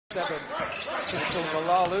7. Just to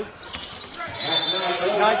Malalu.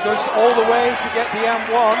 Knight goes all the way to get the and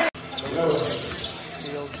 1.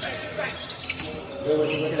 Fields.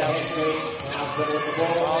 It out.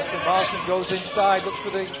 Marsden goes inside, looks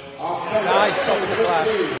for the nice off the glass.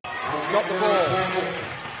 Got the ball.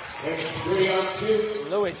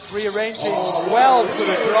 Lewis rearranges well for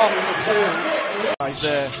the drop for 2. Guys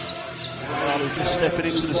there. Just stepping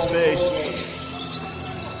into the space.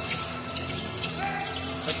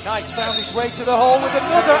 McKnight's found his way to the hole with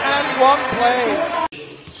another and 1 play.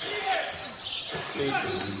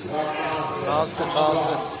 Marsden.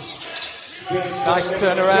 Nice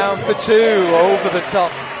turnaround for 2 over the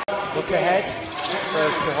top. Look ahead.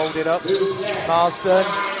 First to hold it up. Marsden.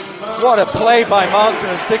 What a play by Marsden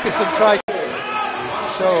as Dickerson tried.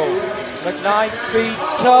 So McKnight feeds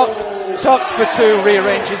Tuck. Tuck for 2,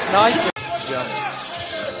 rearranges nicely.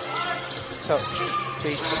 Tuck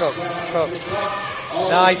feeds Cook.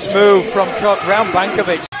 Nice move from Cook round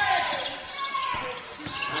Bankovic.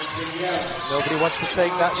 Nobody wants to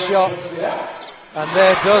take that shot. And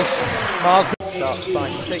there does Marsden. Sharks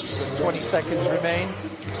by 6 with 20 seconds remain.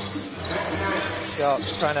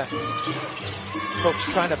 Sharks Cook's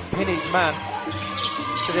trying to pin his man.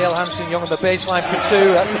 Shadale Hanson-Young on the baseline for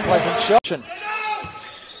 2. That's a pleasant shot.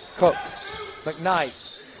 Cook. McKnight.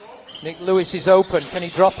 Nick Lewis is open. Can he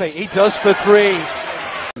drop it? He does for 3.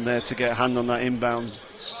 And there to get a hand on that inbound.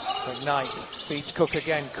 McKnight feeds Cook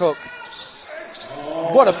again. Cook.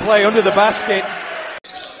 What a play under the basket.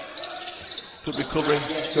 Good recovery.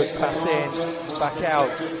 Good pass in. Back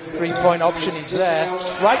out. 3-point option is there.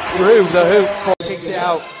 Right through the hoop. Kicks it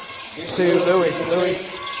out to Lewis.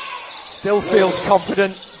 Lewis still feels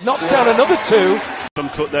confident. Knocks down another 2. From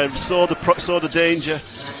Cook there. Saw the danger.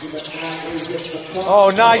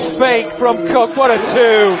 Oh, nice fake from Cook. What a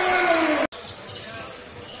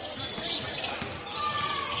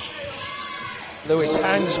 2. Lewis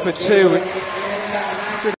hangs for 2.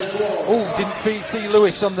 Oh, didn't see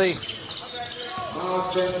Lewis on the...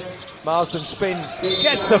 Marsden spins,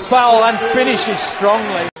 gets the foul and finishes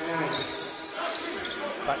strongly.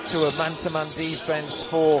 Back to a man-to-man defense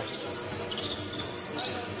for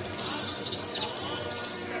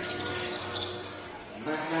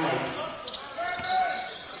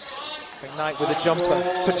McKnight with a jumper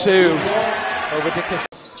for 2 over Dickerson.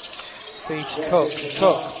 Feeds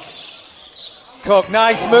Cook,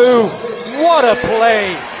 nice move. What a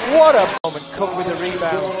play. What a moment. Cook with a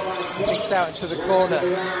rebound. Kicks out into the corner.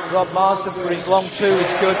 Rob Marsden for his long 2 is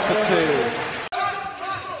good for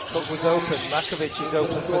 2. Cook was open. Makovic is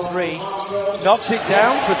open for 3. Knocks it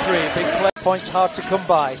down for 3. Big play. Points hard to come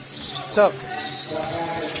by. Tuck.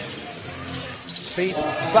 Feeds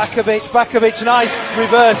Bakovic. Nice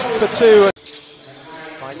reverse for 2.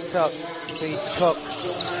 Mike Tuck feeds Cook.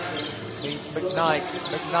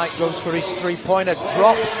 McKnight goes for his 3-pointer,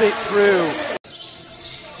 drops it through.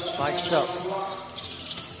 Mike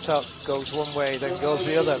Tuck goes one way, then goes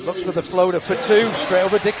the other. Looks for the floater for 2, straight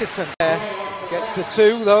over Dickerson. Gets the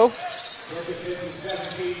 2 though.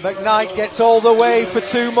 McKnight gets all the way for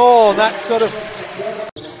 2 more. That sort of...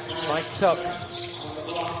 Mike Tuck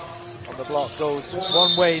on the block goes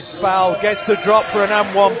one way, is foul, gets the drop for an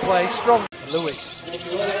and 1 play. Strong. Lewis.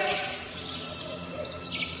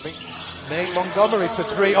 Nate Montgomery for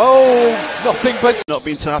 3. Oh, nothing but... Not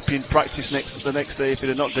been so happy in practice the next day if he'd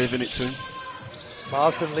have not given it to him.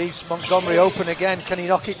 Marsden leaves Montgomery open again. Can he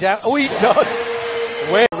knock it down? Oh, he does.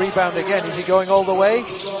 Where? Rebound again. Is he going all the way?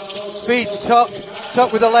 Feeds Tuck.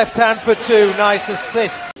 Tuck with the left hand for 2. Nice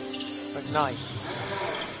assist. McKnight.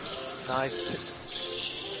 Nice.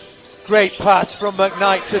 Great pass from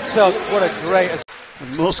McKnight to Tuck. What a great assist.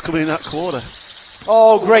 And most coming in that quarter.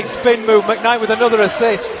 Oh, great spin move. McKnight with another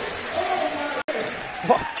assist.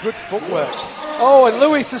 What good footwork. Oh, and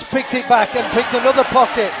Lewis has picked it back and picked another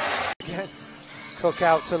pocket. Again. Cook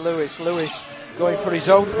out to Lewis. Lewis going for his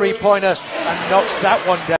own 3-pointer and knocks that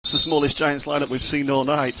one down. It's the smallest Giants lineup we've seen all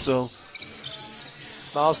night, so.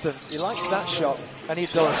 Marsden, he likes that shot, and he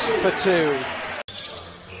does for 2.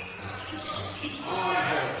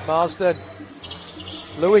 Marsden.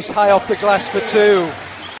 Lewis high off the glass for 2.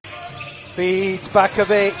 Feeds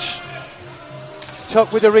Bakovic.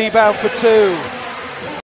 Tuck with a rebound for 2.